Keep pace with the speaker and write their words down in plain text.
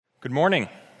Good morning.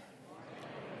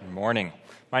 Good morning.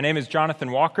 My name is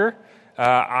Jonathan Walker.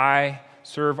 I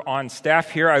serve on staff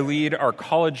here. I lead our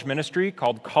college ministry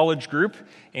called College Group,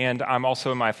 and I'm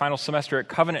also in my final semester at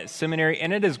Covenant Seminary,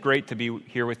 and it is great to be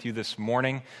here with you this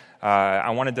morning.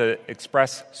 I wanted to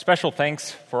express special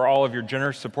thanks for all of your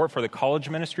generous support for the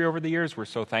college ministry over the years. We're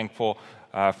so thankful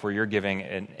for your giving,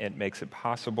 and it makes it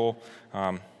possible.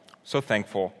 So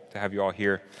thankful to have you all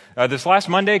here. This last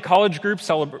Monday, College Group,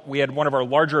 we had one of our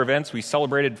larger events. We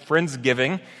celebrated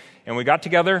Friendsgiving, and we got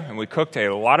together, and we cooked a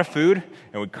lot of food,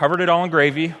 and we covered it all in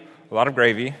gravy, a lot of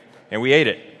gravy, and we ate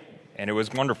it, and it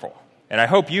was wonderful. And I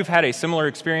hope you've had a similar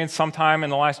experience sometime in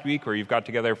the last week where you've got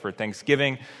together for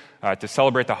Thanksgiving to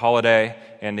celebrate the holiday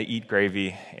and to eat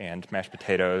gravy and mashed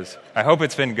potatoes. I hope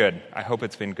it's been good.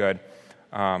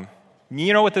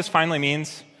 You know what this finally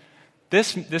means?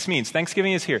 This means,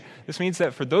 Thanksgiving is here. This means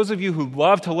that for those of you who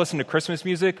love to listen to Christmas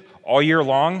music all year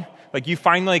long, like you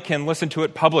finally can listen to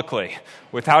it publicly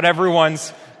without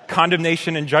everyone's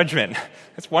condemnation and judgment.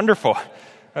 That's wonderful.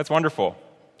 That's wonderful.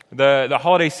 The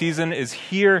holiday season is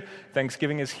here.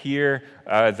 Thanksgiving is here.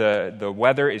 The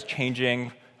weather is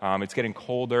changing. It's getting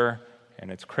colder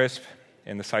and it's crisp,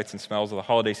 and the sights and smells of the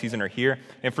holiday season are here.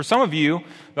 And for some of you,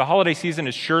 the holiday season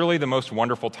is surely the most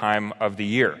wonderful time of the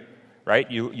year. Right?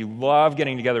 You love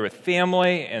getting together with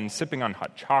family and sipping on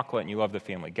hot chocolate, and you love the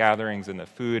family gatherings and the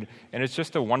food, and it's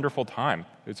just a wonderful time.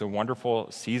 It's a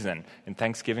wonderful season, and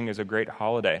Thanksgiving is a great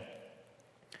holiday.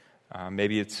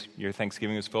 Maybe your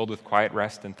Thanksgiving is filled with quiet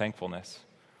rest and thankfulness.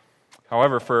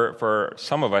 However, for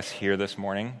some of us here this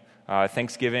morning,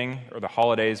 Thanksgiving or the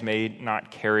holidays may not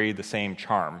carry the same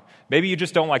charm. Maybe you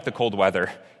just don't like the cold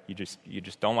weather. You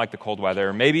just don't like the cold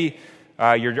weather. Maybe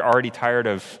you're already tired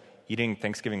of eating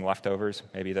Thanksgiving leftovers.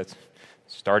 Maybe that's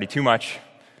already too much.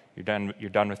 You're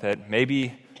done with it.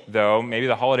 Maybe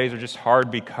the holidays are just hard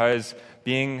because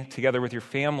being together with your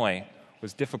family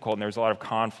was difficult and there was a lot of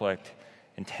conflict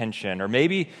and tension. Or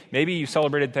maybe you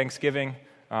celebrated Thanksgiving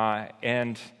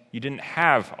and you didn't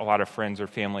have a lot of friends or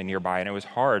family nearby, and it was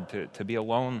hard to be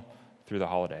alone through the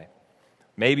holiday.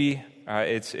 Maybe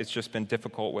it's just been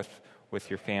difficult with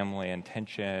your family and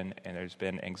tension, and there's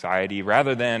been anxiety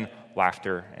rather than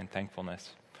laughter and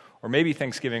thankfulness. Or maybe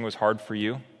Thanksgiving was hard for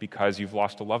you because you've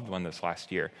lost a loved one this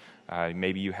last year.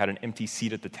 Maybe you had an empty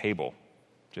seat at the table,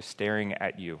 just staring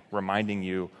at you, reminding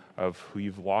you of who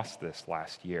you've lost this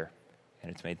last year,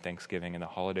 and it's made Thanksgiving and the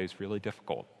holidays really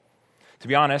difficult. To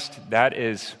be honest, that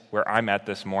is where I'm at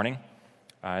this morning.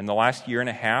 In the last year and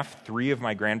a half, 3 of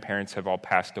my grandparents have all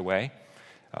passed away.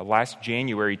 Last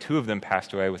January, 2 of them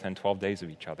passed away within 12 days of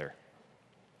each other.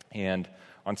 And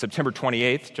on September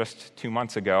 28th, just 2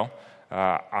 months ago,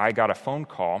 I got a phone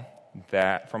call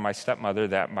from my stepmother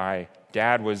that my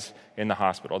dad was in the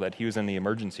hospital, that he was in the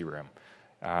emergency room.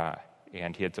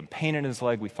 And he had some pain in his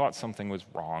leg. We thought something was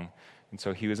wrong. And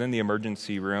so he was in the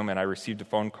emergency room, and I received a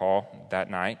phone call that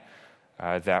night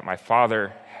that my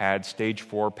father had stage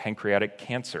 4 pancreatic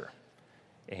cancer.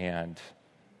 And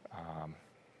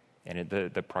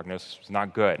the prognosis was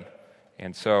not good.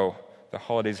 And so the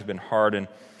holidays have been hard.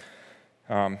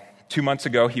 And 2 months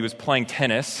ago, he was playing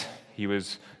tennis. He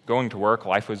was going to work.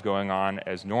 Life was going on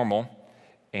as normal.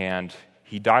 And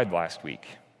he died last week.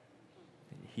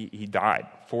 He died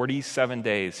 47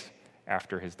 days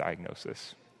after his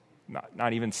diagnosis.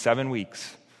 Not even 7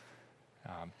 weeks.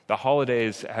 The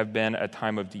holidays have been a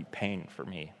time of deep pain for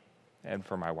me and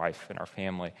for my wife and our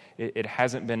family. It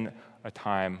hasn't been a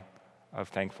time of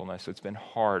thankfulness. It's been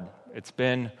hard. It's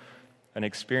been an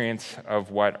experience of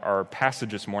what our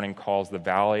passage this morning calls the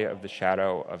valley of the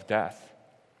shadow of death.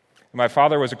 My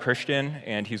father was a Christian,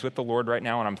 and he's with the Lord right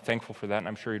now, and I'm thankful for that, and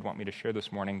I'm sure he'd want me to share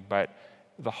this morning, but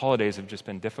the holidays have just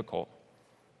been difficult.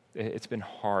 It's been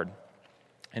hard.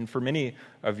 And for many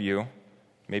of you,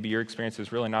 maybe your experience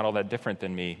is really not all that different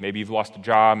than me. Maybe you've lost a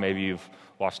job, maybe you've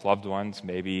lost loved ones,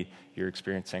 maybe you're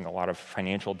experiencing a lot of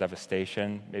financial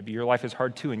devastation, maybe your life is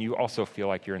hard too, and you also feel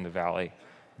like you're in the valley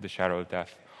of the shadow of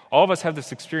death. All of us have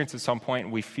this experience at some point,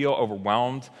 and we feel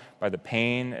overwhelmed by the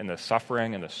pain and the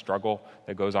suffering and the struggle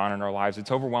that goes on in our lives.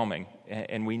 It's overwhelming,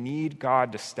 and we need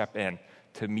God to step in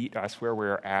to meet us where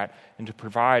we're at and to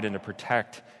provide and to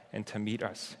protect and to meet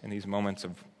us in these moments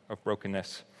of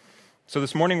brokenness. So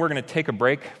this morning we're going to take a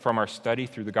break from our study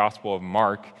through the Gospel of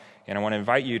Mark, and I want to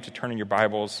invite you to turn in your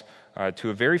Bibles to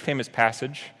a very famous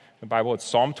passage in the Bible. It's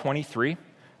Psalm 23.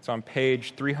 It's on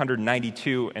page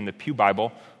 392 in the Pew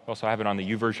Bible. We also have it on the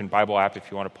YouVersion Bible app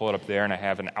if you want to pull it up there, and I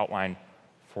have an outline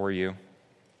for you.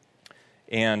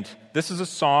 And this is a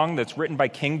song that's written by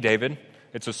King David.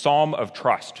 It's a psalm of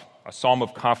trust. a psalm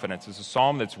of confidence. It's a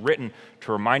psalm that's written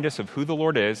to remind us of who the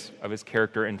Lord is, of his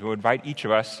character, and to invite each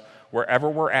of us, wherever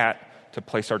we're at, to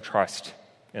place our trust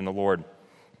in the Lord.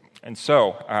 And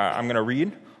so I'm going to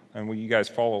read, and will you guys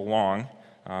follow along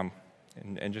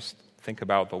and just think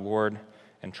about the Lord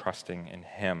and trusting in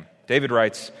him. David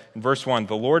writes in verse 1,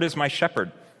 "The Lord is my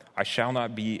shepherd, I shall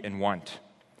not be in want.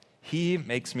 He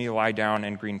makes me lie down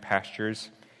in green pastures.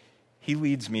 He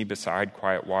leads me beside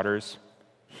quiet waters.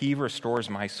 He restores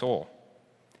my soul.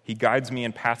 He guides me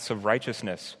in paths of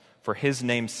righteousness for his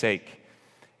name's sake.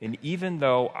 And even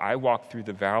though I walk through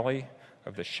the valley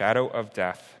of the shadow of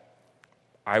death,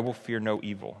 I will fear no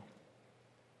evil,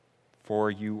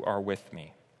 for you are with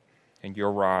me, and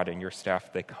your rod and your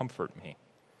staff, they comfort me.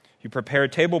 You prepare a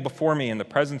table before me in the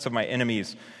presence of my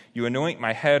enemies. You anoint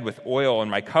my head with oil, and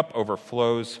my cup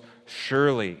overflows.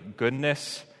 Surely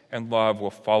goodness and love will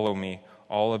follow me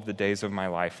all of the days of my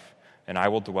life, and I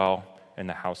will dwell in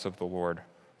the house of the Lord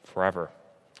forever."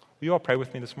 Will you all pray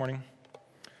with me this morning?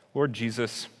 Lord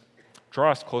Jesus, draw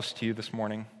us close to you this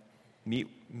morning.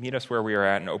 Meet us where we are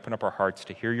at and open up our hearts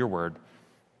to hear your word.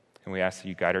 And we ask that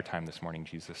you guide our time this morning,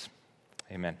 Jesus.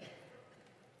 Amen.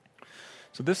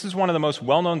 So this is one of the most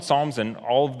well-known psalms in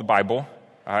all of the Bible.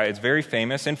 It's very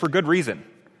famous, and for good reason.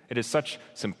 It is such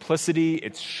simplicity,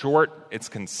 it's short, it's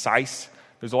concise.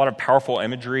 There's a lot of powerful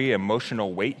imagery,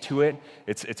 emotional weight to it.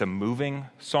 It's a moving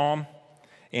psalm.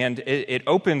 And it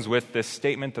opens with this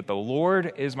statement that the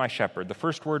Lord is my shepherd. The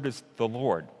first word is the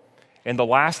Lord. In the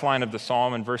last line of the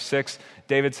psalm, in verse 6,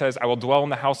 David says, "I will dwell in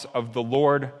the house of the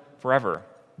Lord forever."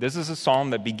 This is a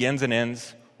psalm that begins and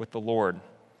ends with the Lord.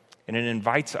 And it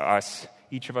invites us,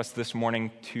 each of us this morning,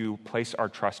 to place our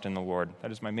trust in the Lord. That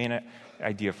is my main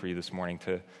idea for you this morning,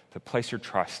 to place your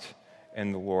trust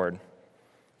in the Lord.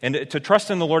 And to trust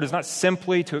in the Lord is not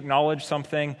simply to acknowledge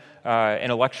something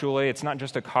intellectually. It's not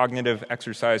just a cognitive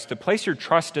exercise. To place your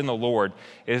trust in the Lord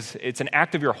it's an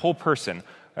act of your whole person,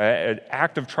 an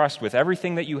act of trust with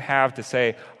everything that you have to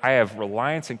say, I have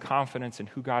reliance and confidence in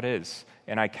who God is,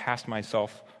 and I cast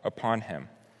myself upon him.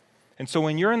 And so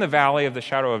when you're in the valley of the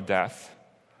shadow of death,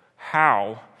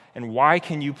 how and why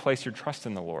can you place your trust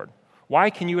in the Lord? Why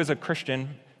can you as a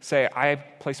Christian say, I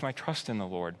place my trust in the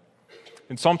Lord?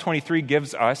 And Psalm 23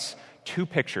 gives us two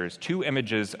pictures, two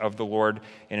images of the Lord,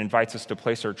 and invites us to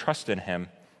place our trust in him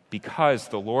because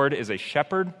the Lord is a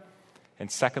shepherd, and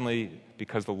secondly,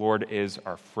 because the Lord is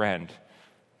our friend.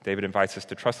 David invites us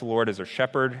to trust the Lord as our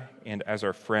shepherd and as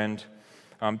our friend.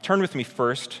 Turn with me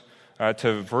first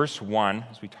to verse 1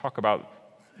 as we talk about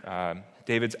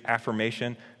David's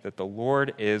affirmation that the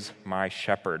Lord is my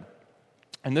shepherd.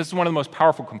 And this is one of the most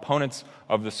powerful components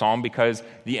of the psalm because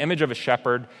the image of a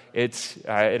shepherd, it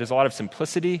is a lot of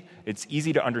simplicity, it's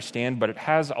easy to understand, but it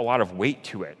has a lot of weight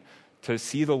to it, to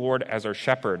see the Lord as our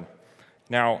shepherd.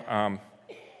 Now,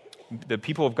 the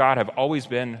people of God have always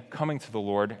been coming to the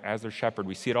Lord as their shepherd.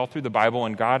 We see it all through the Bible,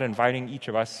 and God inviting each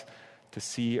of us to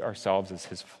see ourselves as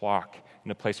his flock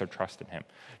and to place our trust in him.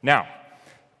 Now,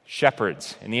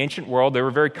 shepherds. In the ancient world, they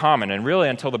were very common, and really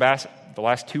until the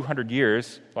last few hundred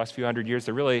years,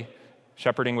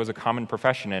 shepherding was a common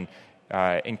profession.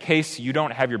 And in case you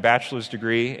don't have your bachelor's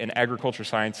degree in agriculture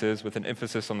sciences with an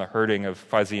emphasis on the herding of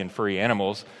fuzzy and furry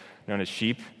animals known as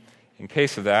sheep, in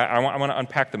case of that, I want to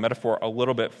unpack the metaphor a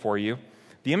little bit for you.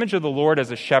 The image of the Lord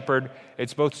as a shepherd,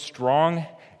 it's both strong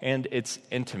and it's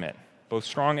intimate. Both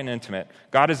strong and intimate.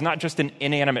 God is not just an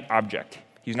inanimate object.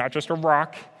 He's not just a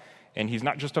rock, and he's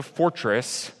not just a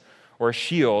fortress or a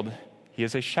shield. He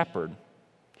is a shepherd.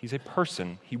 He's a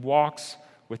person. He walks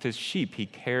with his sheep. He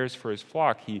cares for his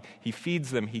flock. He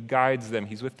feeds them. He guides them.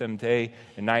 He's with them day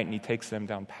and night, and he takes them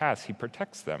down paths. He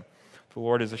protects them. The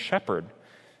Lord is a shepherd.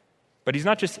 But he's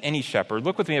not just any shepherd.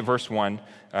 Look with me at verse 1.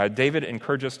 David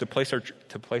encourages us to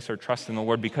place our trust in the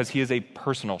Lord because he is a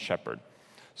personal shepherd.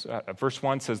 So, verse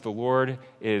 1 says the Lord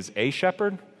is a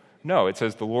shepherd. No, it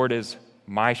says the Lord is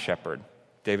my shepherd.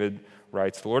 David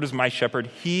writes, the Lord is my shepherd.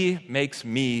 He makes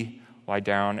me lie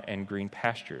down in green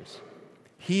pastures.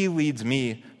 He leads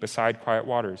me beside quiet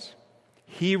waters.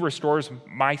 He restores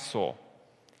my soul.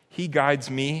 He guides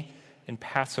me in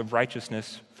paths of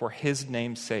righteousness for his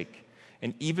name's sake.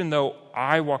 And even though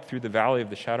I walk through the valley of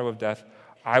the shadow of death,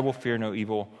 I will fear no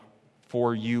evil,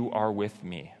 for you are with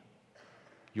me.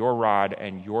 Your rod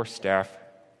and your staff,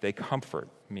 they comfort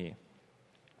me.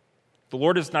 The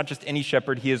Lord is not just any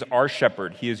shepherd, he is our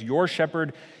shepherd. He is your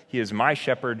shepherd, he is my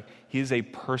shepherd, he is a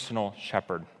personal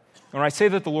shepherd. When I say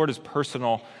that the Lord is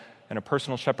personal and a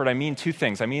personal shepherd, I mean two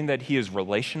things. I mean that he is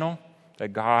relational,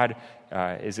 that God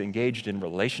is engaged in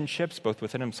relationships, both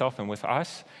within himself and with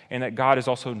us, and that God is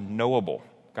also knowable.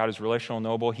 God is relational,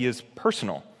 knowable. He is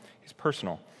personal. He's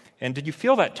personal. And did you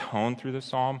feel that tone through the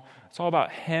psalm? It's all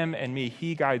about him and me.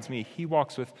 He guides me. He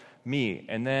walks with me.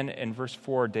 And then in verse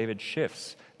 4, David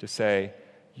shifts to say,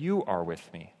 you are with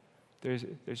me. There's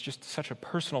just such a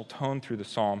personal tone through the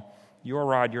psalm. Your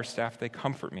rod, your staff, they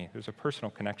comfort me. There's a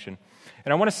personal connection.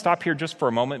 And I want to stop here just for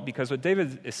a moment because what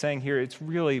David is saying here, it's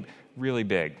really, really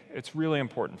big. It's really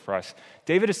important for us.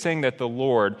 David is saying that the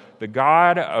Lord, the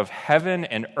God of heaven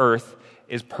and earth,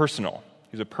 is personal.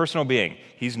 He's a personal being.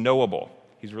 He's knowable.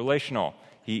 He's relational.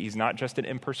 He's not just an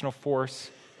impersonal force.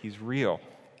 He's real.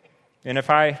 And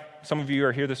some of you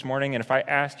are here this morning, and if I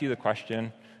asked you the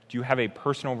question, do you have a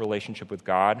personal relationship with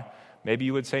God? Maybe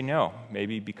you would say no.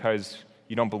 Maybe because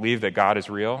you don't believe that God is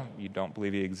real. You don't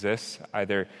believe he exists.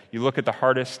 Either you look at the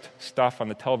hardest stuff on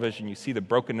the television, you see the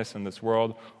brokenness in this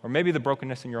world, or maybe the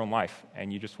brokenness in your own life,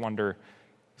 and you just wonder,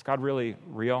 is God really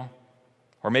real?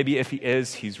 Or maybe if he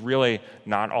is, he's really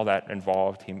not all that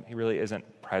involved. He really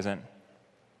isn't present.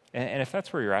 And if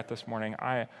that's where you're at this morning,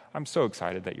 I'm so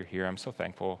excited that you're here. I'm so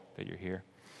thankful that you're here.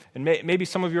 And maybe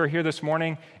some of you are here this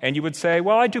morning, and you would say,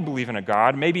 well, I do believe in a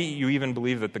God. Maybe you even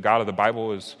believe that the God of the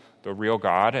Bible is the real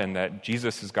God and that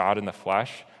Jesus is God in the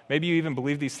flesh. Maybe you even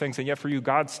believe these things, and yet for you,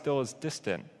 God still is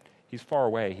distant. He's far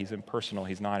away. He's impersonal.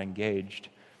 He's not engaged.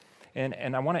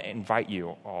 And I want to invite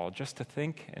you all just to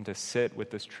think and to sit with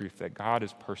this truth that God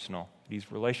is personal.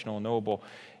 He's relational and knowable.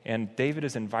 And David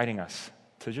is inviting us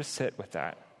to just sit with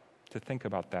that, to think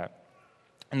about that.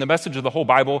 And the message of the whole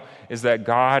Bible is that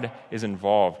God is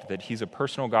involved, that he's a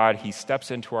personal God. He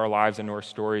steps into our lives, into our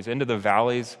stories, into the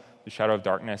valleys, the shadow of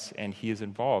darkness, and he is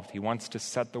involved. He wants to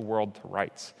set the world to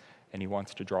rights, and he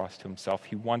wants to draw us to himself.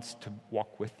 He wants to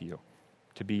walk with you,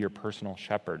 to be your personal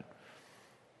shepherd.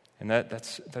 And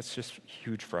that's just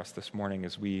huge for us this morning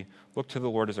as we look to the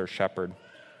Lord as our shepherd.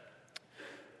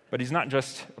 But he's not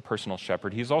just a personal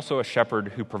shepherd. He's also a shepherd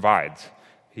who provides.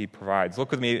 He provides. Look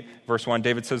with me, verse 1.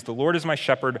 David says, the Lord is my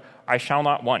shepherd, I shall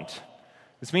not want.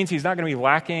 This means he's not going to be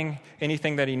lacking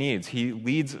anything that he needs. He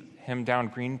leads him down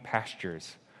green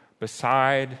pastures,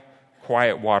 beside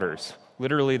quiet waters.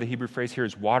 Literally, the Hebrew phrase here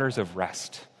is waters of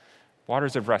rest.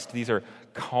 Waters of rest. These are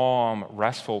calm,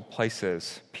 restful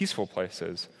places, peaceful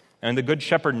places. And the good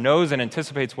shepherd knows and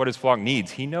anticipates what his flock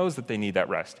needs. He knows that they need that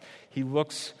rest. He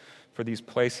looks for these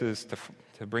places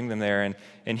to bring them there.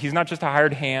 And he's not just a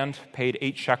hired hand, paid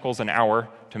 8 shekels an hour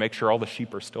to make sure all the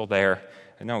sheep are still there.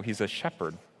 And no, he's a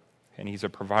shepherd, and he's a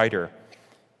provider.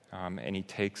 And he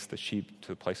takes the sheep to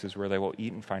the places where they will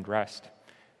eat and find rest.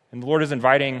 And the Lord is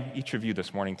inviting each of you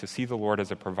this morning to see the Lord as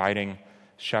a providing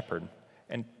shepherd.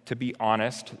 And to be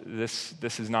honest, this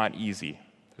is not easy.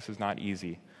 This is not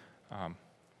easy.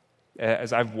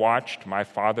 As I've watched my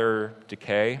father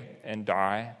decay and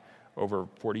die over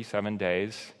 47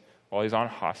 days while he's on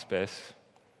hospice,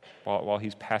 while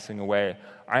he's passing away,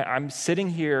 I'm sitting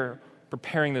here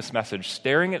preparing this message,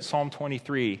 staring at Psalm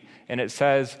 23, and it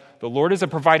says, the Lord is a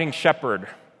providing shepherd.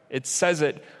 It says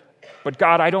it, but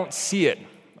God, I don't see it.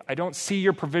 I don't see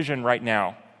your provision right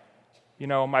now. You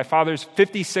know, my father's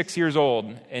 56 years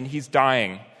old, and he's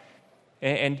dying.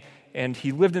 And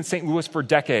he lived in St. Louis for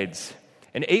decades.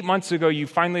 And 8 months ago,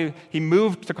 he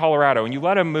moved to Colorado, and you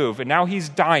let him move, and now he's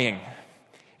dying.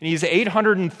 And he's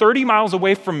 830 miles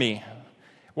away from me.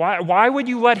 Why would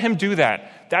you let him do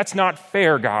that? That's not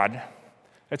fair, God.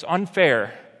 That's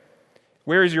unfair.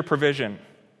 Where is your provision?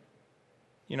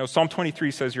 You know, Psalm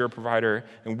 23 says you're a provider,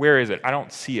 and where is it? I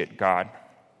don't see it, God.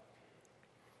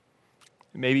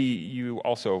 Maybe you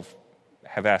also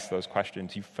have asked those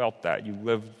questions. You felt that. You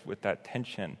live with that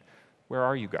tension. Where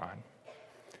are you, God?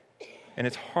 And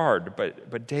it's hard,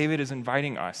 but David is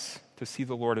inviting us to see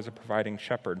the Lord as a providing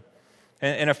shepherd.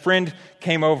 And a friend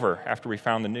came over after we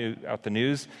found out the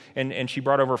news, and she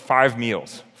brought over 5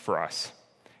 meals for us.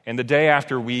 And the day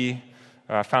after we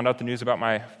found out the news about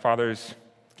my father's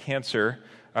cancer,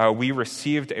 we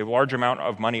received a large amount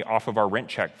of money off of our rent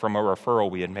check from a referral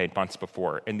we had made months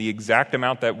before. And the exact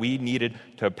amount that we needed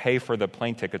to pay for the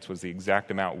plane tickets was the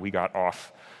exact amount we got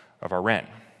off of our rent.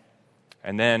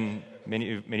 And then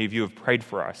many of you have prayed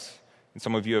for us. And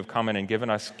some of you have come in and given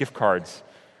us gift cards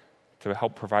to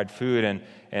help provide food.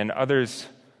 And others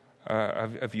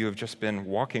of you have just been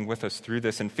walking with us through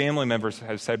this. And family members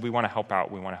have said, we want to help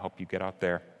out. We want to help you get out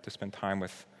there to spend time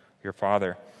with your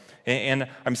father. And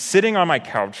I'm sitting on my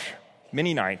couch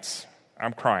many nights.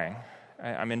 I'm crying.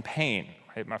 I'm in pain.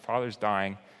 My father's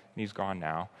dying, and he's gone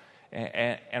now.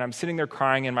 And I'm sitting there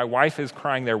crying, and my wife is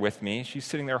crying there with me. She's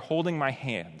sitting there holding my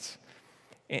hands.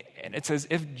 And it's as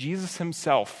if Jesus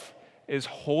himself is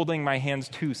holding my hands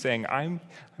too, saying, I'm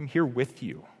here with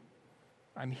you.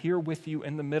 I'm here with you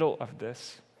in the middle of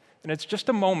this. And it's just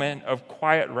a moment of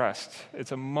quiet rest.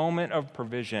 It's a moment of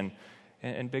provision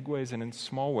in big ways and in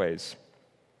small ways.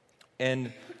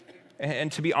 And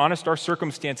to be honest, our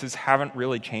circumstances haven't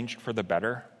really changed for the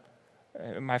better.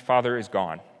 My father is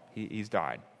gone. He's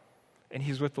died. And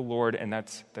he's with the Lord, and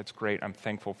that's great. I'm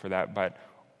thankful for that. But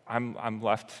I'm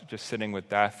left just sitting with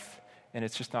death, and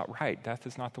it's just not right. Death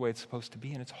is not the way it's supposed to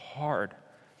be, and it's hard.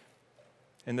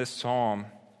 And this psalm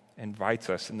invites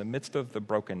us in the midst of the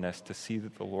brokenness to see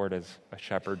that the Lord is a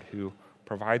shepherd who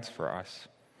provides for us.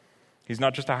 He's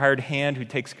not just a hired hand who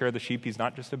takes care of the sheep. He's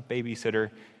not just a babysitter.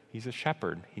 He's a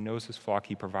shepherd. He knows his flock.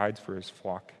 He provides for his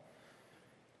flock.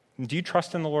 And do you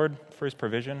trust in the Lord for his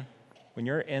provision? When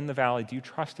you're in the valley, do you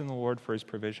trust in the Lord for his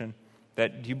provision? Do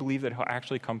you believe that he'll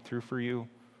actually come through for you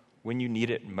when you need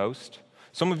it most?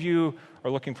 Some of you are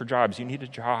looking for jobs. You need a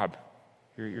job.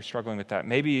 You're struggling with that.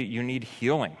 Maybe you need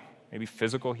healing, maybe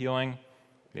physical healing,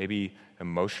 maybe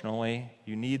emotionally.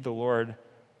 You need the Lord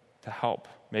to help.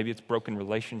 Maybe it's broken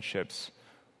relationships.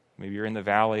 Maybe you're in the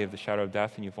valley of the shadow of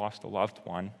death and you've lost a loved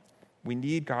one. We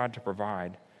need God to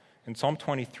provide. And Psalm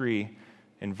 23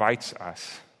 invites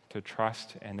us to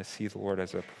trust and to see the Lord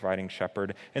as a providing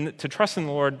shepherd. And to trust in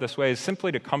the Lord this way is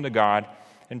simply to come to God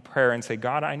in prayer and say,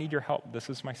 God, I need your help. This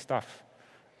is my stuff.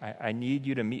 I need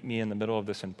you to meet me in the middle of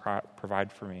this and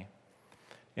provide for me.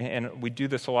 And we do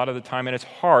this a lot of the time, and it's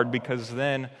hard because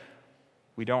then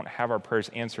we don't have our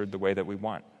prayers answered the way that we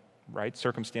want, right?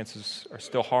 Circumstances are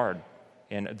still hard,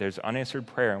 and there's unanswered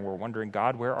prayer, and we're wondering,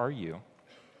 God, where are you?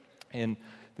 And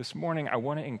this morning, I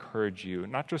want to encourage you,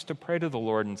 not just to pray to the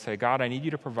Lord and say, God, I need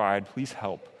you to provide, please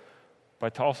help,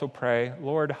 but to also pray,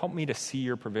 Lord, help me to see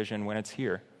your provision when it's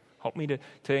here. Help me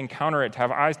to encounter it, to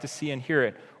have eyes to see and hear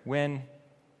it when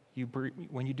you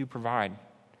do provide.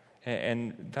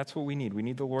 And that's what we need. We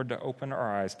need the Lord to open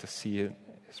our eyes to see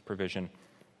his provision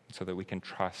so that we can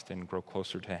trust and grow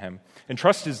closer to him. And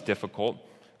trust is difficult.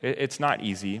 It's not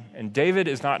easy. And David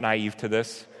is not naive to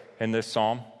this in this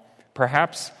psalm.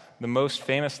 Perhaps the most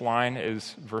famous line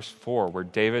is verse 4, where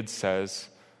David says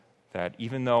that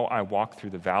even though I walk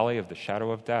through the valley of the shadow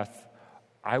of death,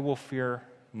 I will fear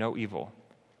no evil.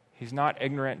 He's not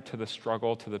ignorant to the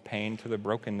struggle, to the pain, to the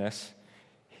brokenness.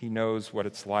 He knows what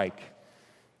it's like.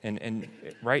 And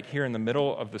right here in the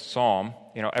middle of the psalm,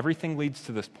 everything leads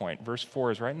to this point. Verse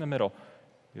 4 is right in the middle.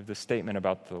 You have this statement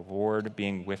about the Lord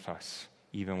being with us,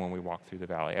 even when we walk through the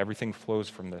valley. Everything flows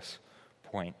from this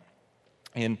point.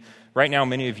 And right now,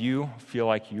 many of you feel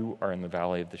like you are in the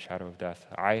valley of the shadow of death.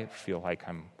 I feel like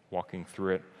I'm walking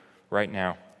through it right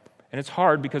now. And it's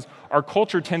hard because our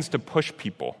culture tends to push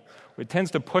people. It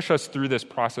tends to push us through this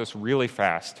process really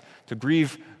fast, to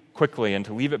grieve quickly and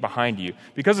to leave it behind you.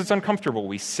 Because it's uncomfortable,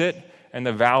 we sit in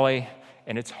the valley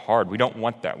and it's hard. We don't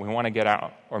want that. We want to get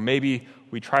out. Or maybe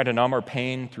we try to numb our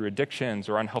pain through addictions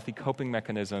or unhealthy coping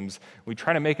mechanisms. We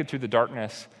try to make it through the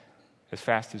darkness as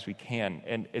fast as we can.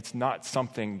 And it's not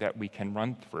something that we can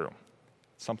run through.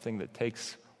 It's something that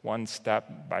takes one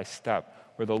step by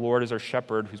step, where the Lord is our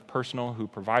shepherd who's personal, who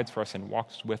provides for us and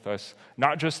walks with us,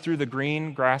 not just through the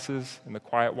green grasses and the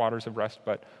quiet waters of rest,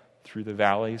 but through the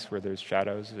valleys where there's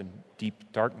shadows and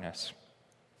deep darkness.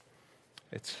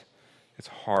 It's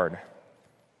hard,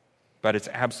 but it's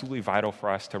absolutely vital for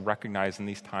us to recognize in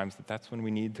these times that that's when we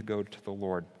need to go to the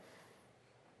Lord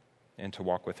and to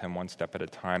walk with him one step at a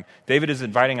time. David is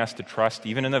inviting us to trust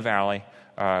even in the valley,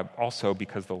 also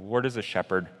because the Lord is a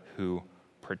shepherd who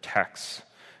protects.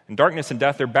 And darkness and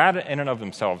death, they're bad in and of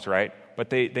themselves, right? But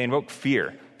they invoke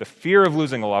fear. The fear of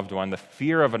losing a loved one, the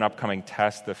fear of an upcoming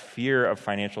test, the fear of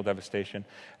financial devastation.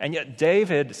 And yet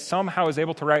David somehow is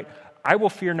able to write, I will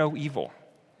fear no evil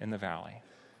in the valley.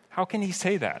 How can he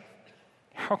say that?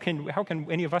 How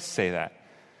can any of us say that?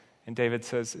 And David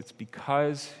says, it's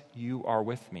because you are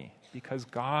with me. Because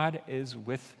God is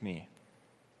with me,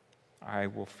 I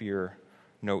will fear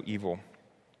no evil.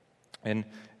 And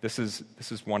this is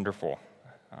wonderful.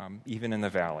 Even in the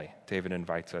valley, David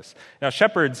invites us. Now,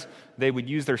 shepherds, they would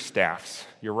use their staffs.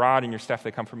 Your rod and your staff,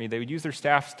 they come from me. They would use their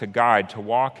staffs to guide, to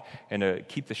walk, and to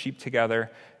keep the sheep together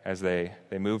as they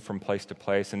move from place to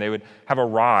place. And they would have a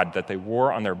rod that they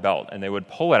wore on their belt, and they would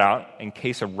pull it out in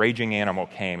case a raging animal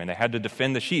came, and they had to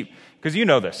defend the sheep. Because you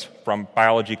know this from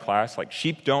biology class, like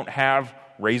sheep don't have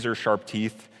razor-sharp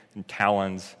teeth and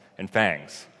talons and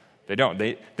fangs. They don't.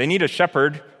 They need a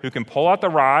shepherd who can pull out the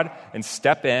rod and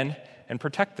step in and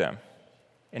protect them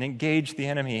and engage the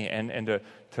enemy and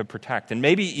to protect. And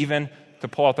maybe even to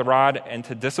pull out the rod and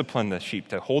to discipline the sheep,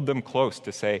 to hold them close,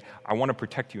 to say, I want to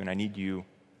protect you and I need you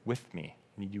with me.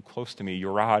 I need you close to me.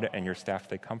 Your rod and your staff,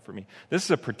 they come for me. This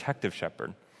is a protective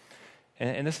shepherd.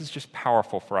 And this is just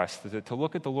powerful for us, to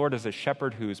look at the Lord as a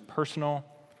shepherd who is personal,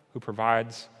 who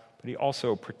provides, but he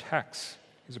also protects.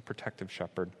 He's a protective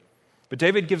shepherd. But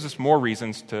David gives us more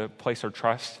reasons to place our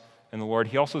trust in the Lord.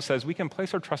 He also says we can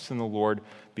place our trust in the Lord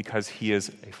because he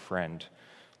is a friend.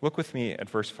 Look with me at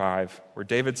verse 5, where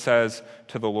David says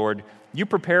to the Lord, "You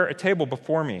prepare a table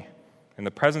before me in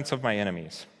the presence of my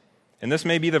enemies." And this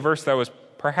may be the verse that was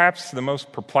perhaps the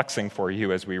most perplexing for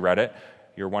you as we read it.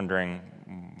 You're wondering,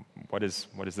 what is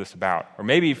this about? Or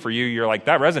maybe for you, you're like,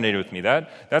 that resonated with me.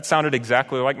 That sounded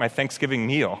exactly like my Thanksgiving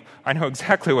meal. I know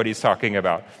exactly what he's talking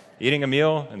about. Eating a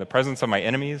meal in the presence of my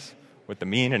enemies with the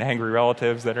mean and angry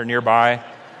relatives that are nearby.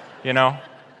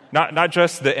 Not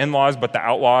just the in-laws, but the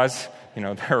outlaws,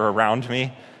 that are around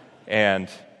me. And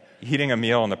eating a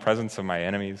meal in the presence of my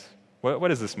enemies. What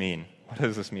does this mean? What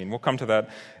does this mean? We'll come to that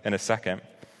in a second.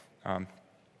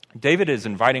 David is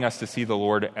inviting us to see the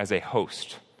Lord as a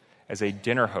host, as a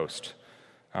dinner host.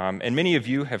 And many of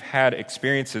you have had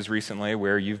experiences recently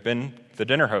where you've been the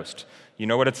dinner host. You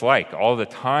know what it's like, all the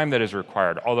time that is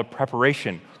required, all the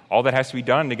preparation, all that has to be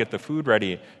done to get the food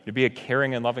ready, to be a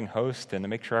caring and loving host and to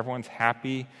make sure everyone's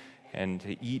happy and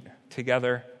to eat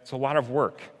together. It's a lot of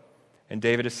work. And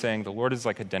David is saying the Lord is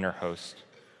like a dinner host.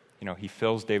 He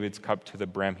fills David's cup to the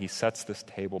brim. He sets this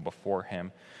table before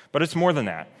him. But it's more than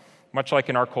that. Much like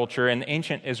in our culture, in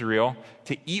ancient Israel,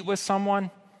 to eat with someone,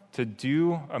 to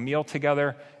do a meal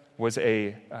together, was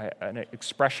an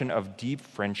expression of deep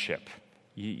friendship.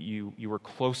 You were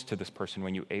close to this person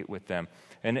when you ate with them.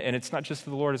 And it's not just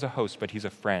the Lord as a host, but he's a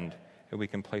friend, and we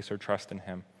can place our trust in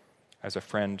him as a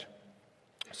friend.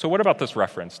 So what about this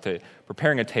reference to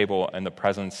preparing a table in the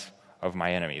presence of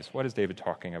my enemies? What is David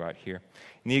talking about here?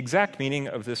 And the exact meaning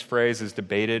of this phrase is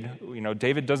debated.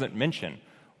 David doesn't mention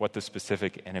what the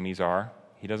specific enemies are.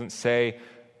 He doesn't say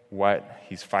what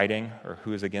he's fighting or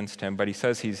who is against him, but he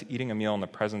says he's eating a meal in the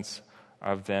presence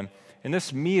of them. And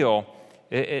this meal,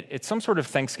 it's some sort of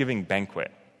Thanksgiving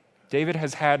banquet. David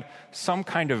has had some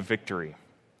kind of victory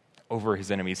over his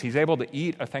enemies. He's able to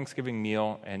eat a Thanksgiving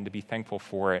meal and to be thankful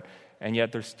for it, and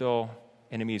yet there's still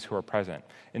enemies who are present.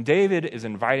 And David is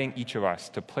inviting each of us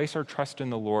to place our trust in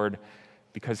the Lord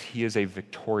because he is a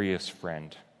victorious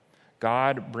friend.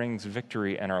 God brings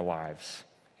victory in our lives,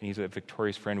 and he's a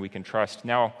victorious friend we can trust.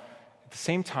 Now, at the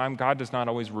same time, God does not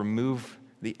always remove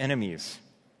the enemies.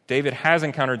 David has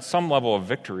encountered some level of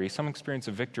victory, some experience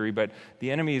of victory, but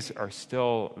the enemies are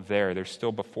still there. They're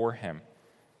still before him.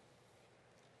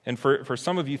 And for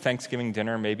some of you, Thanksgiving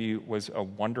dinner maybe was a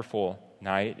wonderful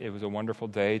night. It was a wonderful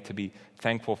day to be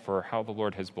thankful for how the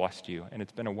Lord has blessed you. And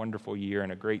it's been a wonderful year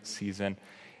and a great season.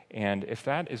 And if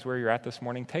that is where you're at this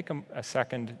morning, take a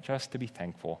second just to be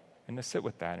thankful and to sit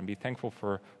with that and be thankful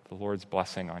for the Lord's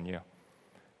blessing on you.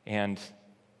 And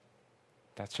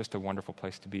that's just a wonderful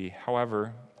place to be.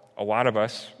 However, a lot of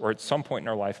us, or at some point in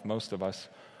our life, most of us,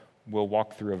 will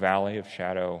walk through a valley of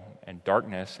shadow and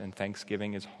darkness, and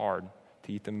Thanksgiving is hard.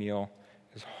 To eat the meal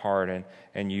is hard,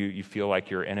 and you feel like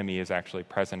your enemy is actually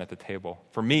present at the table.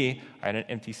 For me, I had an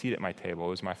empty seat at my table. It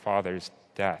was my father's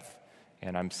death.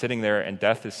 And I'm sitting there, and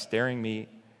death is staring me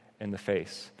in the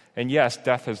face. And yes,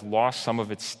 death has lost some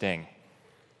of its sting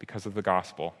because of the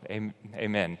gospel.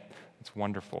 Amen. It's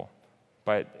wonderful.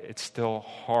 But it's still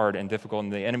hard and difficult,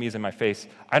 and the enemy is in my face.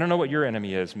 I don't know what your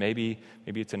enemy is. Maybe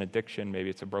it's an addiction.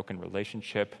 Maybe it's a broken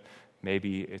relationship.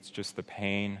 Maybe it's just the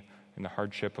pain and the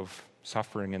hardship of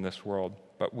suffering in this world.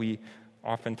 But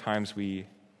oftentimes we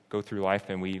go through life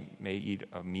and we may eat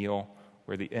a meal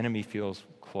where the enemy feels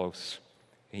close.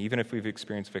 And even if we've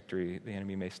experienced victory, the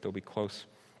enemy may still be close.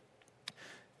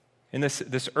 In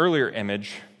this earlier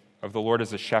image of the Lord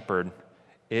as a shepherd,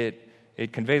 it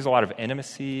conveys a lot of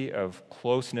intimacy, of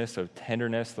closeness, of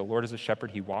tenderness. The Lord as a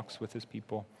shepherd, he walks with his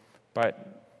people.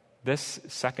 But this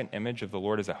second image of the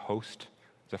Lord as a host,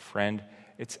 as a friend,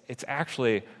 it's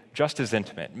actually just as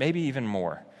intimate, maybe even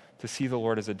more, to see the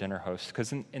Lord as a dinner host.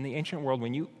 Because in the ancient world,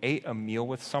 when you ate a meal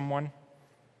with someone,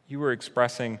 you were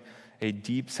expressing a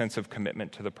deep sense of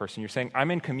commitment to the person. You're saying,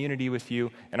 I'm in community with you,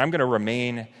 and I'm going to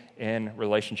remain in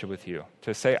relationship with you.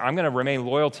 To say, I'm going to remain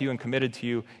loyal to you and committed to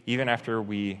you even after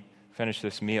we finish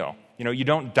this meal. You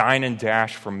don't dine and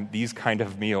dash from these kind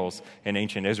of meals in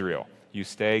ancient Israel. You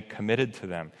stay committed to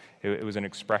them. It was an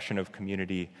expression of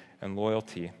community and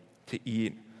loyalty to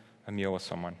eat a meal with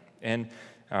someone. And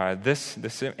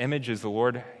this image is the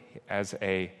Lord as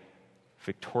a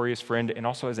victorious friend and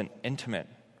also as an intimate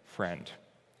friend.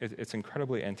 It's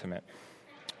incredibly intimate.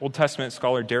 Old Testament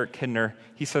scholar Derek Kidner,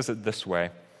 he says it this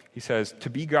way. He says, to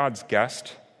be God's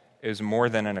guest is more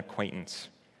than an acquaintance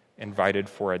invited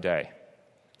for a day.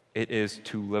 It is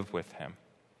to live with him.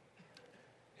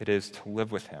 It is to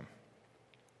live with him.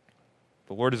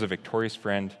 The Lord is a victorious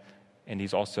friend, and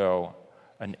he's also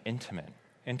an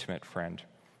intimate friend.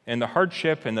 And the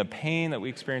hardship and the pain that we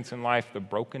experience in life, the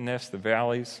brokenness, the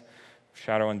valleys,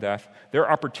 shadow and death, they're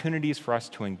opportunities for us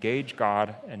to engage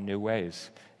God in new ways,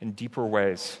 in deeper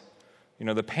ways.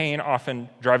 The pain often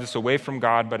drives us away from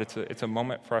God, but it's a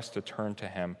moment for us to turn to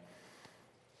Him.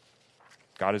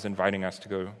 God is inviting us to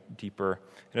go deeper.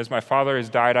 And as my father has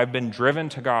died, I've been driven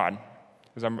to God.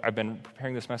 As I've been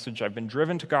preparing this message, I've been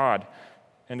driven to God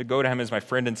and to go to Him as my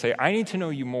friend and say, I need to know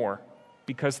you more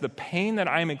because the pain that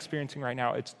I'm experiencing right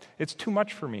now, it's too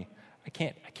much for me. I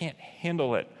can't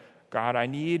handle it. God, I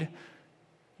need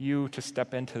you to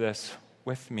step into this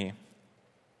with me.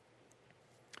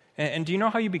 And do you know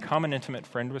how you become an intimate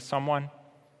friend with someone?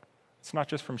 It's not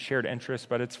just from shared interests,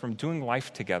 but it's from doing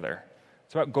life together.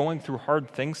 It's about going through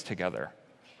hard things together,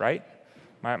 right?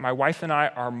 My wife and I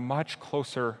are much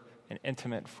closer and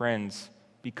intimate friends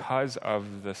because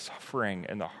of the suffering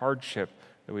and the hardship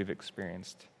that we've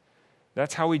experienced.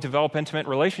 That's how we develop intimate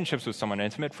relationships with someone,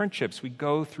 intimate friendships. We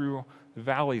go through the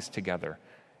valleys together.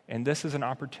 And this is an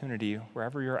opportunity,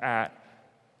 wherever you're at,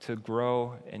 to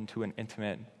grow into an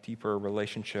intimate, deeper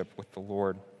relationship with the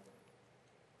Lord.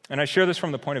 And I share this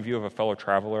from the point of view of a fellow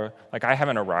traveler. Like, I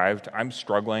haven't arrived. I'm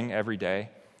struggling every day.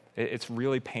 It's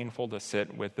really painful to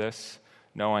sit with this,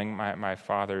 knowing my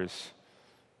father's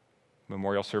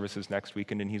memorial services next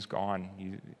weekend, and he's gone.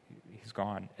 He's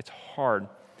gone. It's hard.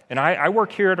 And I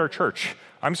work here at our church.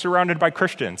 I'm surrounded by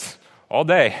Christians all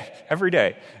day, every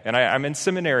day. And I'm in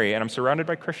seminary, and I'm surrounded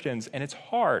by Christians, and it's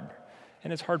hard.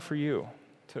 And it's hard for you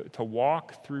to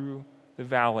walk through the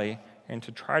valley and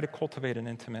to try to cultivate an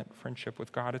intimate friendship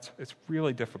with God. It's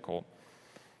really difficult.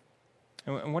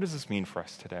 And what does this mean for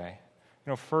us today?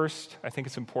 First, I think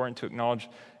it's important to acknowledge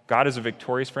God is a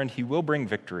victorious friend. He will bring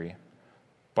victory,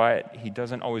 but He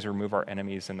doesn't always remove our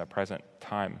enemies in the present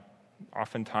time.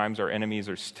 Oftentimes, our enemies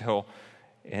are still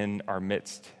in our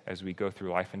midst as we go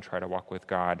through life and try to walk with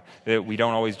God. We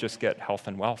don't always just get health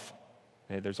and wealth.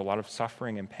 There's a lot of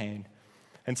suffering and pain.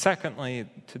 And secondly,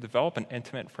 to develop an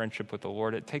intimate friendship with the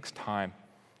Lord, it takes time.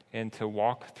 And to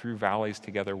walk through valleys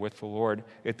together with the Lord,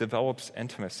 it develops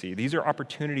intimacy. These are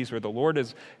opportunities where the Lord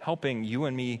is helping you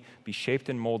and me be shaped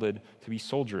and molded to be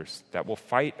soldiers that will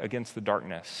fight against the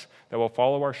darkness, that will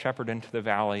follow our shepherd into the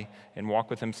valley and walk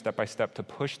with Him step by step to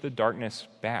push the darkness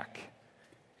back.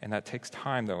 And that takes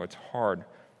time, though. It's hard.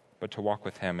 But to walk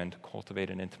with Him and to cultivate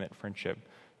an intimate friendship,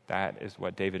 that is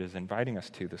what David is inviting us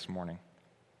to this morning.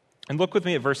 And look with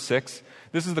me at verse 6.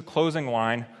 This is the closing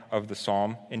line of the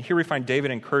psalm. And here we find David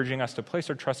encouraging us to place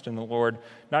our trust in the Lord,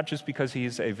 not just because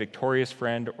He's a victorious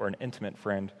friend or an intimate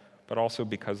friend, but also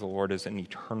because the Lord is an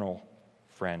eternal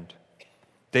friend.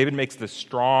 David makes this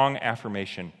strong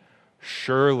affirmation,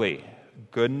 surely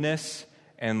goodness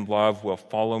and love will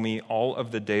follow me all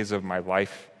of the days of my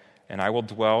life, and I will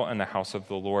dwell in the house of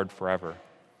the Lord forever.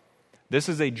 This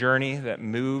is a journey that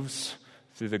moves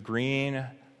through the green,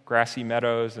 grassy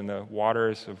meadows and the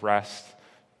waters of rest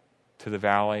to the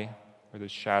valley where there's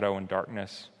shadow and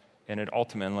darkness. And it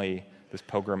ultimately, this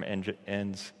pilgrimage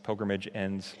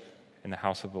ends in the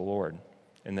house of the Lord,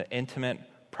 in the intimate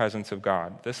presence of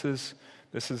God. This is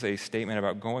a statement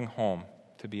about going home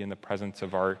to be in the presence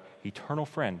of our eternal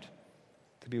friend,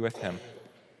 to be with Him.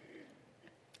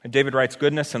 And David writes,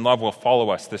 goodness and love will follow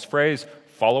us. This phrase,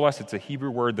 follow us, it's a Hebrew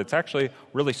word that's actually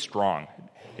really strong.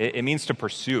 It means to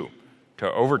pursue,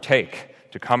 to overtake,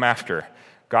 to come after.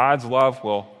 God's love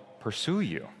will pursue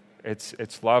you. It's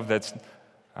love that's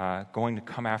going to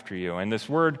come after you. And this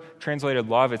word translated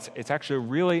love, it's actually a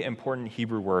really important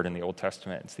Hebrew word in the Old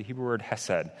Testament. It's the Hebrew word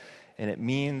hesed, and it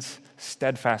means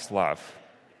steadfast love.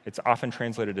 It's often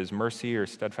translated as mercy or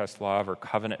steadfast love or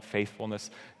covenant faithfulness.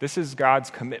 This is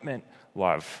God's commitment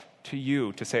love to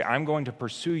you, to say, I'm going to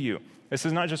pursue you. This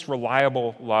is not just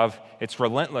reliable love, it's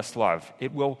relentless love.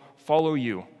 It will follow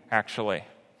you, actually.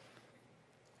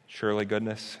 Surely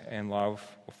goodness and love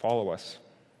will follow us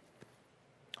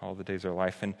all the days of our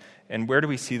life. And where do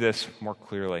we see this more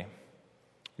clearly?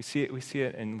 We see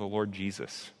it in the Lord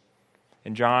Jesus.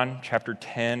 In John chapter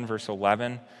 10, verse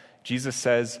 11, Jesus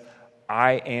says,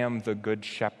 I am the good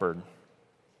shepherd.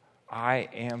 I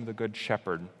am the good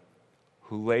shepherd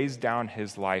who lays down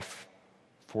his life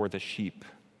for the sheep.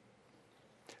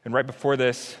 And right before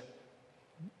this,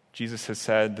 Jesus has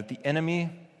said that the enemy,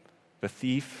 the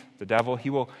thief, the devil, he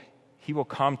will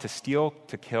come to steal,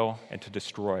 to kill, and to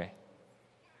destroy.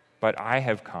 But I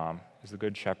have come as the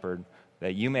good shepherd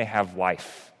that you may have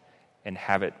life and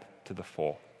have it to the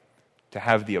full, to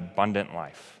have the abundant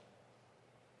life,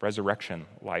 resurrection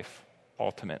life,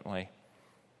 ultimately.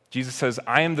 Jesus says,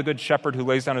 I am the good shepherd who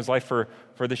lays down his life for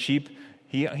the sheep.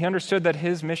 He understood that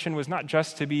his mission was not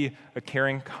just to be a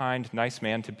caring, kind, nice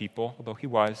man to people, although he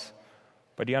was,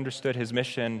 but he understood his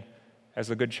mission as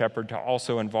the Good Shepherd to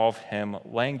also involve him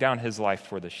laying down his life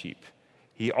for the sheep.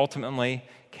 He ultimately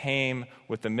came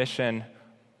with the mission,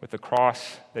 with the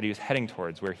cross that he was heading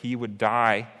towards, where he would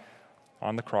die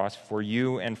on the cross for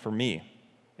you and for me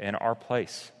in our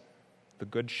place. The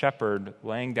Good Shepherd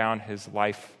laying down his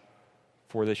life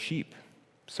for the sheep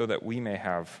so that we may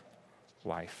have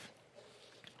life.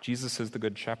 Jesus is the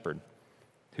Good Shepherd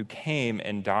who came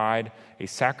and died a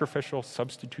sacrificial,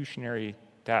 substitutionary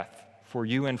death for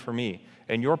you and for me,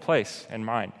 in your place and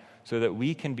mine, so that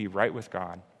we can be right with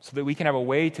God, so that we can have a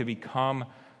way to become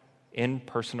in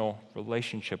personal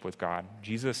relationship with God.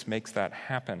 Jesus makes that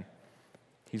happen.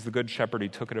 He's the Good Shepherd who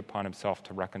took it upon himself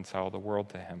to reconcile the world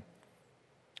to him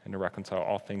and to reconcile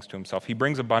all things to himself. He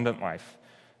brings abundant life.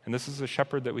 And this is a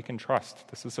shepherd that we can trust.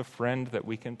 This is a friend that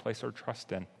we can place our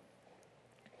trust in.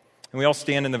 And we all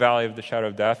stand in the valley of the shadow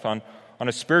of death. On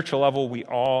a spiritual level, we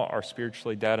all are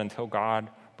spiritually dead until God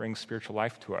brings spiritual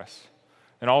life to us.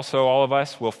 And also, all of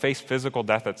us will face physical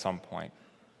death at some point.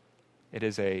 It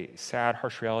is a sad,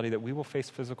 harsh reality that we will face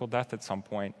physical death at some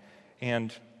point.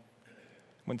 And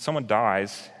when someone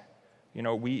dies,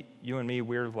 you and me,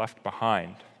 we're left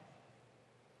behind.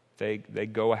 They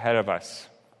go ahead of us.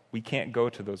 We can't go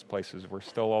to those places. We're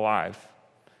still alive.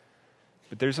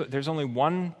 But there's only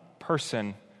one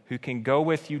person who can go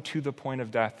with you to the point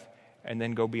of death and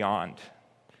then go beyond.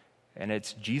 And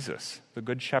it's Jesus, the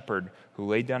Good Shepherd, who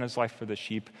laid down his life for the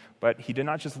sheep. But he did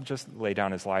not just lay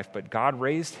down his life, but God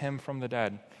raised him from the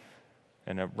dead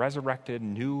in a resurrected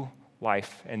new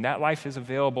life. And that life is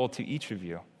available to each of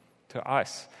you, to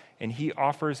us. And he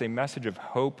offers a message of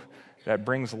hope that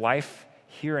brings life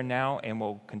here and now and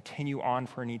will continue on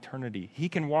for an eternity. He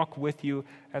can walk with you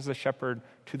as a shepherd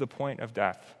to the point of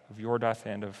death, of your death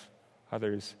and of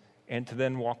others, and to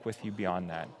then walk with you beyond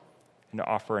that and to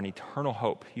offer an eternal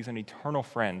hope. He's an eternal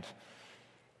friend.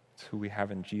 It's who we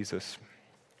have in Jesus.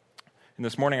 And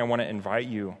this morning I want to invite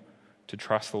you to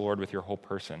trust the Lord with your whole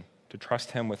person, to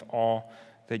trust him with all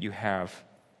that you have.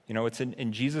 It's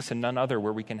in Jesus and none other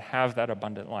where we can have that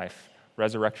abundant life,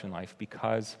 resurrection life,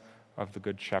 because of the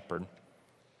Good Shepherd.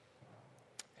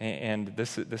 And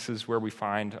this is where we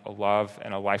find a love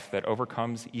and a life that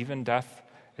overcomes even death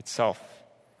itself.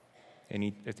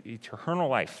 An eternal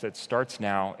life that starts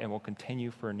now and will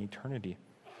continue for an eternity.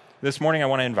 This morning I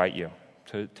want to invite you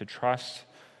to trust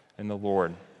in the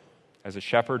Lord as a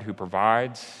shepherd who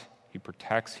provides, he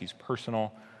protects, he's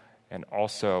personal, and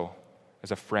also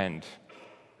as a friend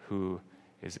who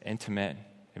is intimate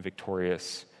and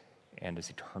victorious and is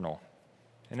eternal.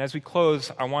 And as we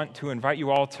close, I want to invite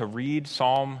you all to read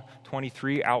Psalm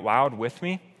 23 out loud with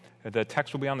me. The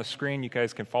text will be on the screen. You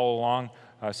guys can follow along.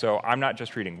 So I'm not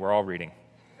just reading. We're all reading.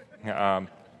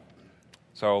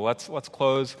 So let's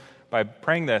close by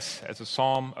praying this as a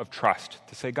psalm of trust,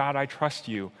 to say, God, I trust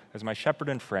you as my shepherd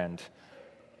and friend.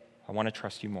 I want to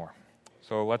trust you more.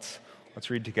 So let's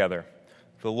read together.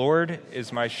 The Lord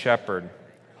is my shepherd.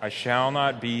 I shall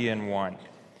not be in want.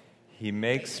 He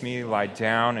makes me lie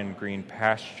down in green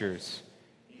pastures.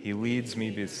 He leads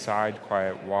me beside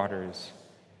quiet waters.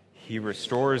 He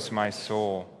restores my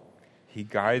soul. He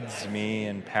guides me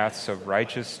in paths of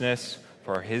righteousness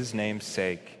for his name's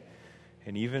sake.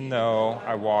 And even though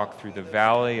I walk through the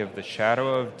valley of the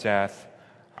shadow of death,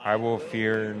 I will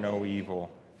fear no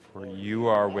evil, for you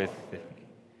are with me.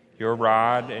 Your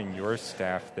rod and your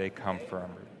staff, they comfort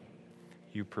me.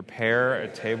 You prepare a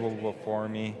table before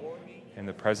me in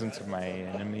the presence of my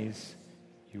enemies.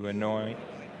 You anoint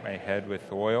my head with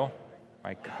oil.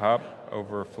 My cup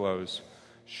overflows.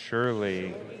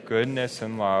 Surely goodness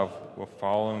and love will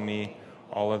follow me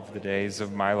all of the days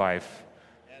of my life,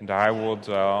 and I will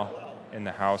dwell in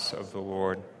the house of the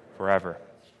Lord forever.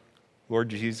 Lord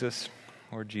Jesus,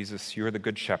 you are the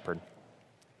Good Shepherd,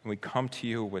 and we come to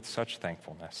you with such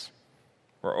thankfulness.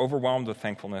 We're overwhelmed with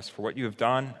thankfulness for what you have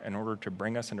done in order to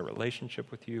bring us into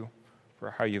relationship with you,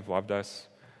 for how you've loved us.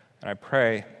 And I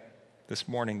pray this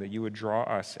morning that you would draw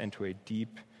us into a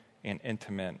deep and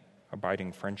intimate,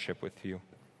 abiding friendship with you.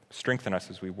 Strengthen us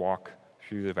as we walk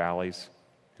through the valleys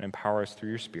and empower us through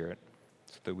your Spirit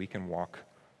so that we can walk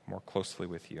more closely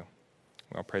with you.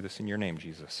 I'll pray this in your name,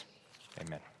 Jesus.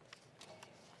 Amen.